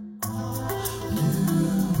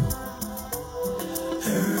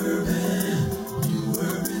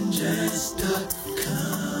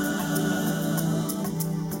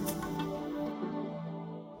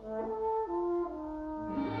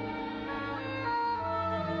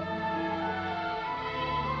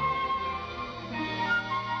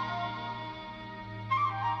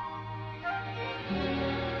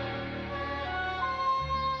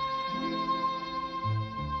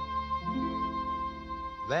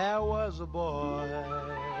There was a boy,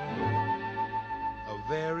 a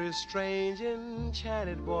very strange,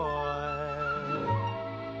 enchanted boy.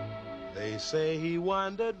 They say he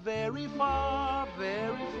wandered very far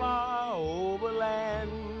over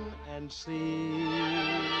land and sea.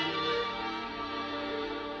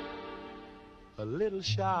 A little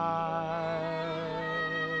shy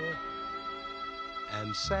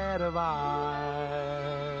and sad of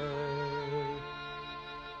eye,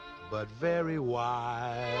 but very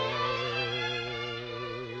wise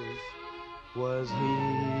was he.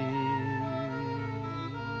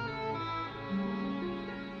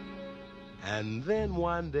 And then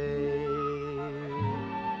one day,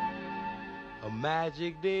 a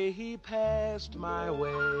magic day, he passed my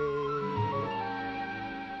way.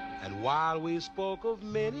 And while we spoke of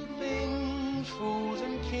many things, fools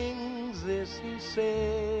and kings, this he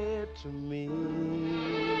said to me: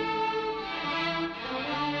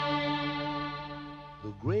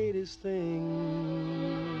 the greatest thing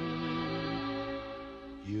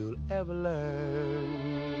you'll ever learn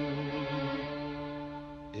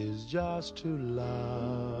is just to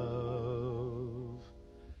love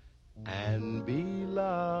and be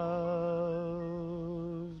loved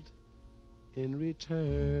in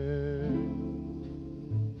return.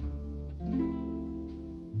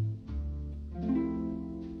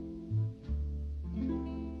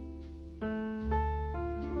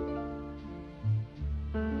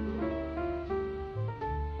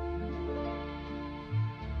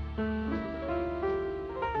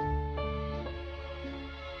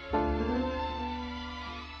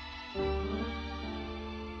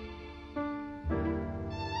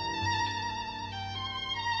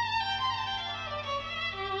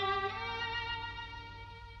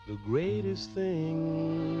 The greatest thing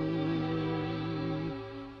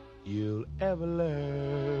you'll ever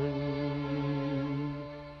learn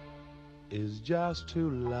is just to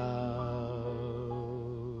love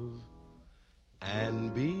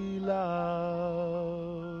and be loved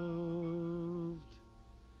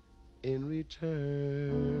in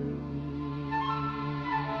return.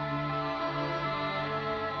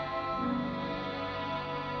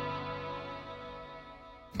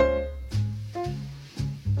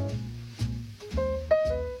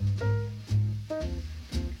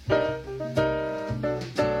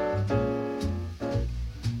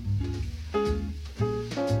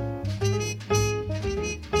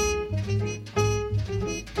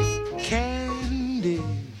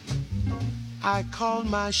 I call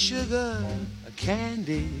my sugar a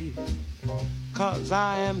candy, 'cause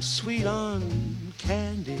I am sweet on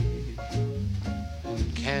candy,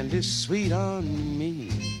 and candy's sweet on me.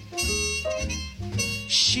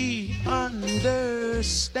 She understands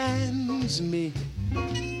me,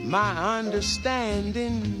 my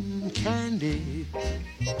understanding candy,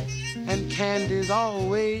 and candy's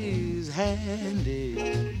always handy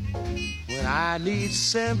when I need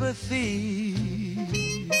sympathy.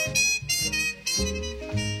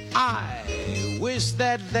 I wish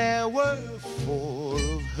that there were 4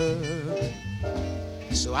 of her,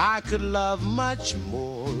 so I could love much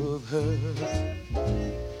more of her.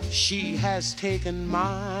 She has taken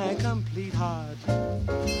my complete heart.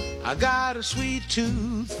 I got a sweet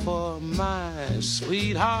tooth for my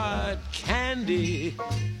sweetheart. Candy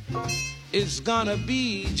is gonna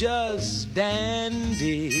be just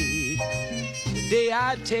dandy the day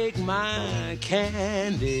I take my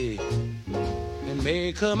candy and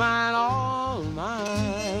make her mine, all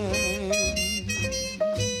mine.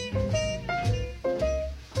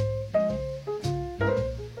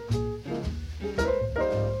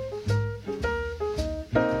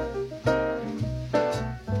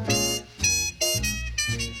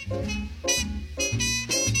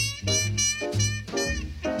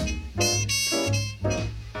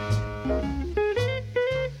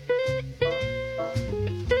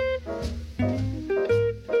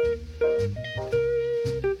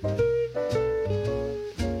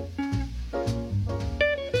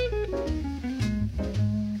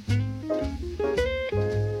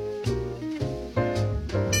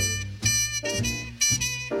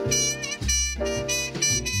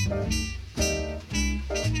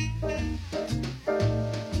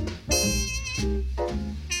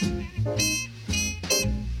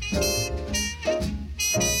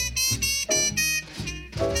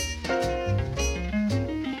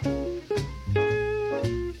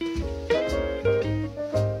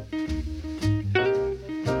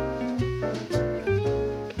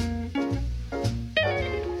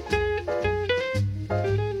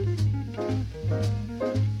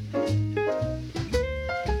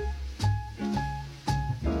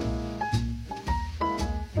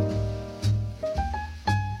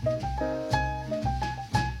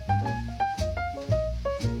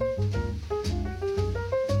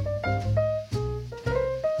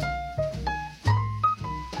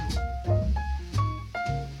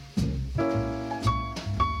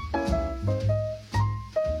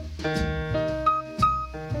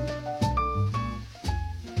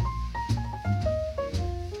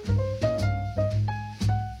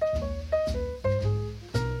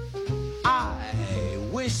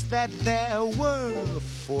 wish that there were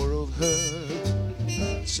 4 of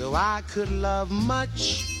her, so I could love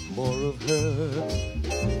much more of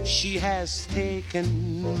her. She has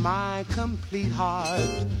taken my complete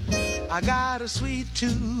heart. I got a sweet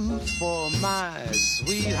tooth for my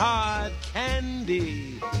sweetheart.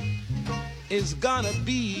 Candy is gonna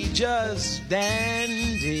be just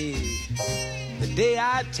dandy the day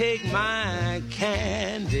I take my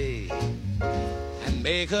candy and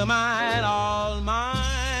make her mine, all mine.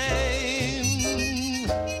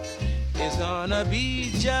 It's gonna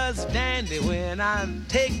be just dandy when I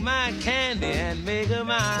take my candy and make her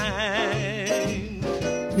mine.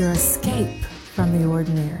 Your escape from the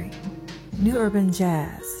ordinary.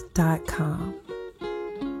 NewUrbanJazz.com.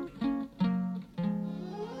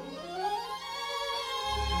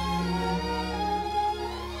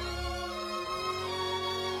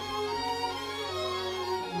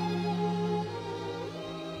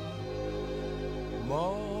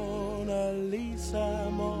 Mona Lisa,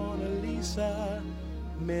 Mona Lisa,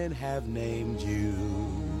 men have named you.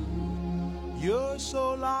 You're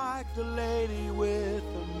so like the lady with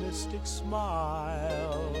a mystic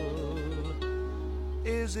smile.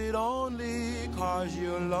 Is it only 'cause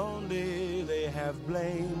you're lonely they have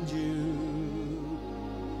blamed you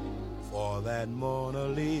for that Mona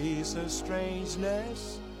Lisa strangeness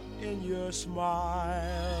in your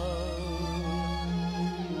smile?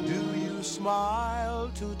 Do you smile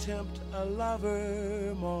to tempt a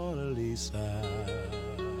lover, Mona Lisa?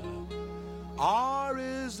 Or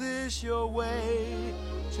is this your way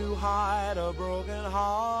to hide a broken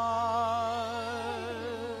heart?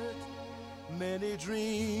 Many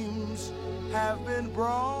dreams have been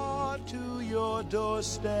brought to your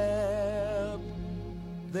doorstep.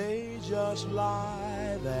 They just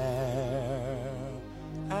lie there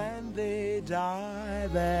and they die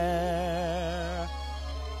there.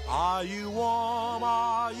 Are you warm?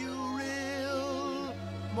 Are you real,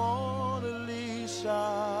 Mona Lisa?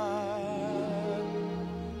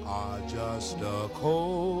 Or just a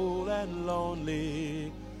cold and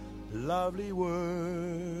lonely, lovely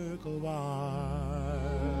work of art?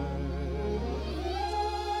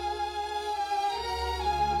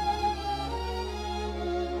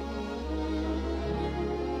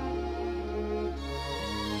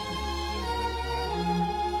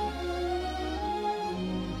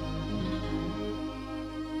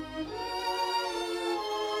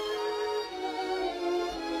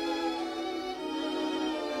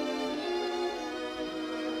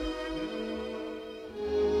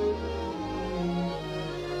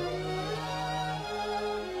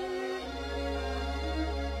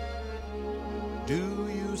 Do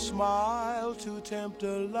you smile to tempt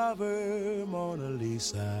a lover, Mona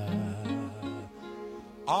Lisa?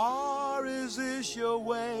 Or is this your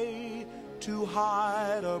way to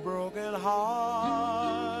hide a broken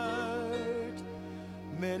heart?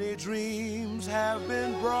 Many dreams have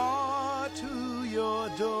been brought to your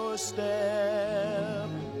doorstep.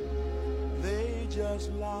 They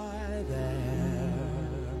just lie there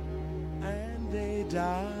and they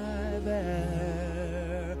die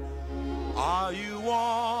there. Are you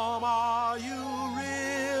warm? Are you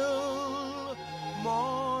real,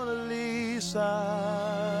 Mona Lisa?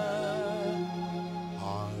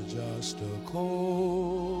 Or just a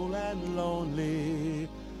cold and lonely,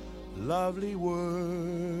 lovely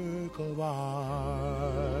work of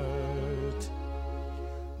art?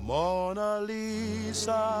 Mona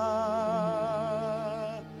Lisa,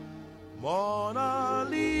 Mona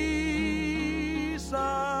Lisa.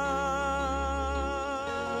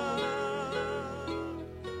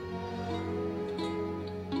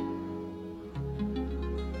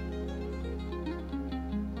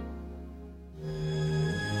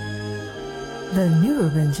 The New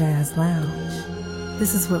Urban Jazz Lounge.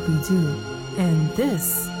 This is what we do, and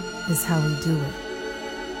this is how we do it.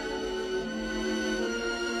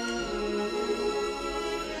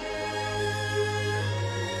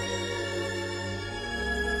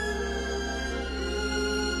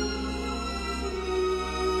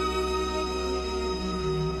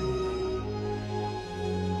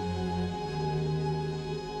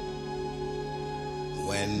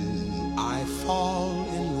 When I fall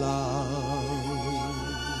in love,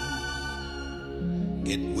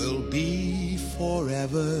 it will be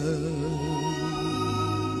forever,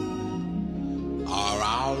 or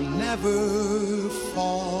I'll never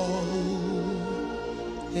fall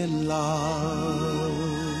in love.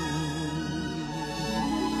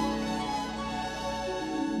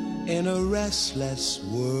 In a restless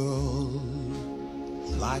world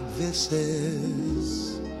like this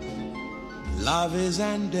is, love is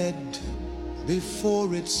ended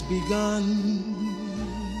before it's begun,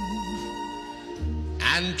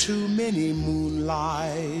 and too many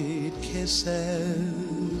moonlight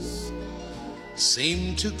kisses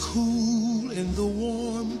seem to cool in the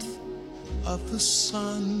warmth of the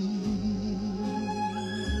sun.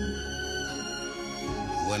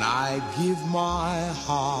 When I give my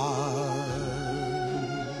heart,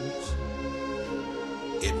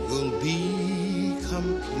 it will be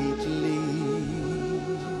completely,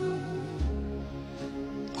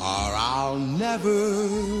 or I'll never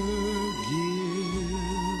give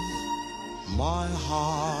my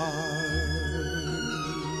heart.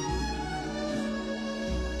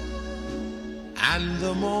 And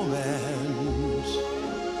the moment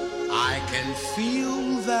I can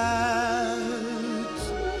feel that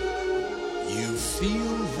you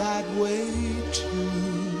feel that way too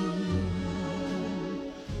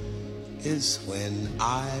is when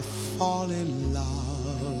I fall in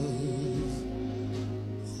love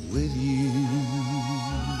with you.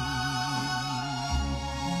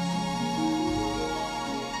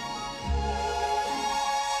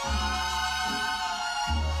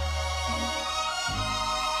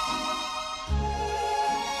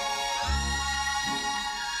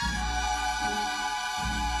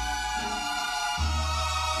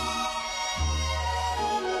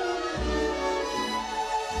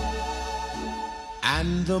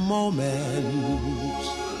 And the moment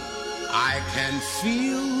I can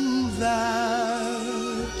feel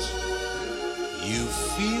that you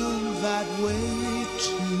feel that way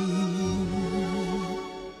too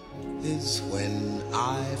is when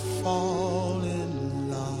I fall in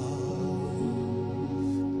love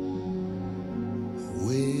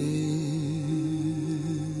with you.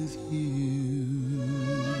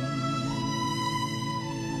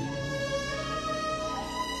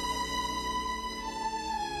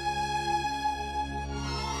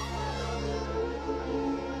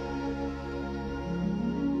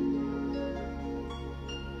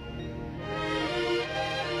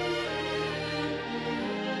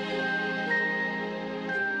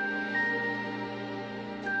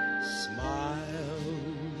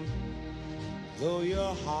 Though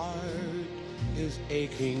your heart is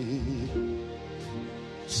aching,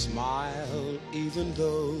 smile even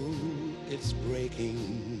though it's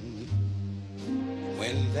breaking.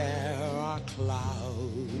 When there are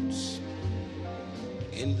clouds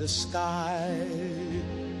in the sky,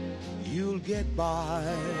 you'll get by.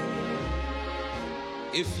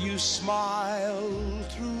 If you smile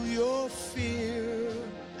through your fear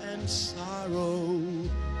and sorrow,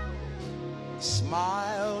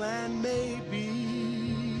 smile and maybe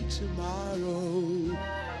tomorrow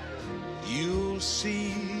you'll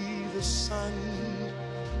see the sun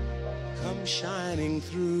come shining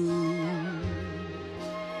through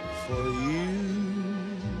for you.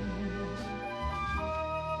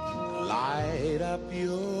 Light up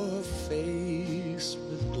your face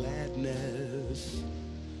with gladness,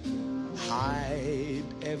 hide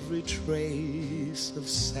every trace of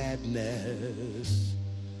sadness.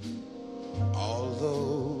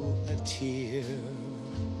 Although a tear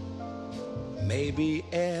may be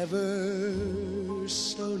ever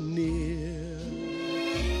so near,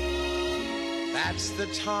 that's the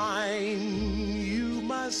time you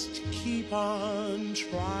must keep on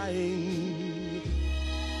trying.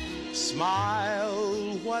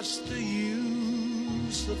 Smile, what's the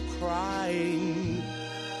use of crying?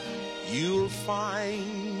 You'll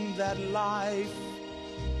find that life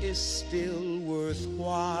is still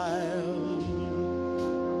worthwhile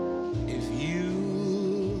if you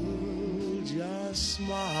just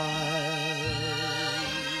smile.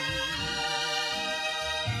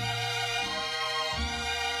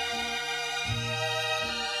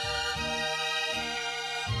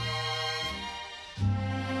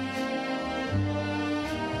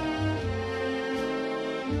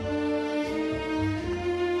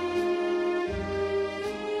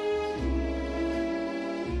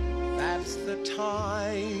 That's the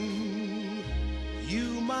time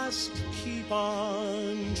you must keep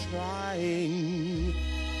on trying.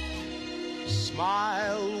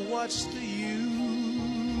 Smile, what's the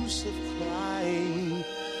use of crying?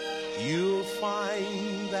 You'll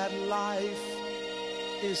find that life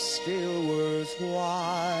is still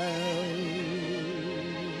worthwhile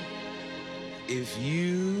if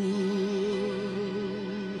you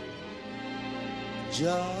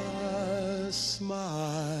just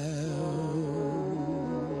smile.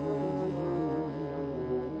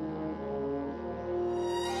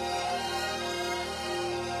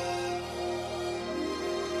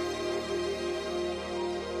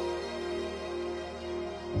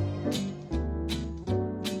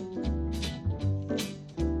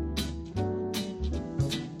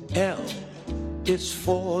 L is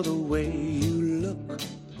for the way you look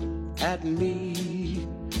at me.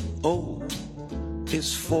 O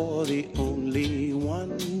is for the only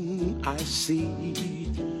one I see.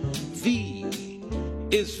 V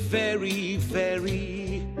is very,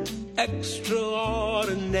 very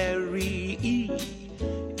extraordinary. E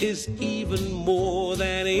is even more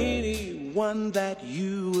than anyone that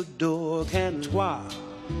you adore. Can toi,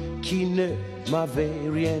 qui ne m'avais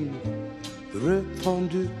rien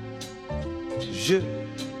répondu, je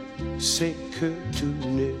sais que tu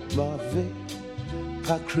ne m'avais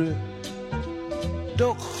pas cru.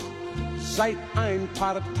 Doch seit ein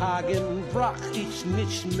paar Tagen brach ich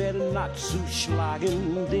nicht mehr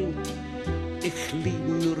nachzuschlagen, denn ich lieb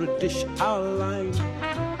nur dich allein.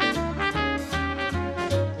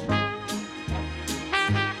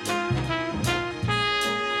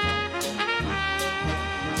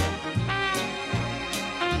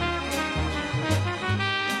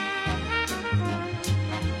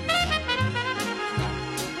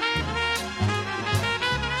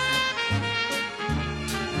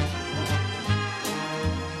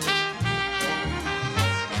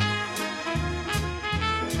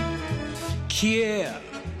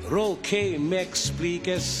 Quiero que me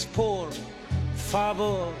expliques por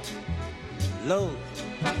favor lo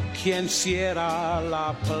que encierra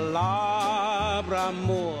la palabra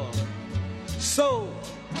amor. So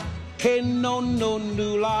que no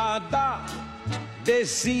nulla da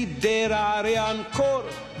desiderare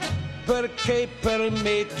ancora, perché per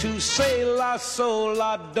me tu sei la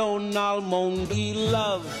sola donna al mondo.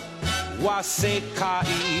 Love wa se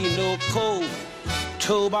caino ko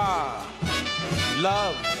toba.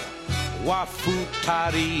 Love wa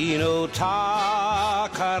futarino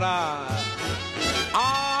takara.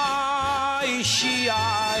 Aishi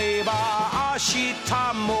aiba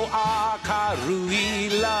ashitamo akarui.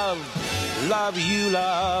 Love, love you,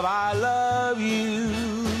 love, I love you.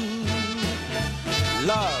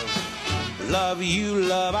 Love, love you,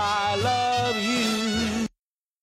 love, I love you.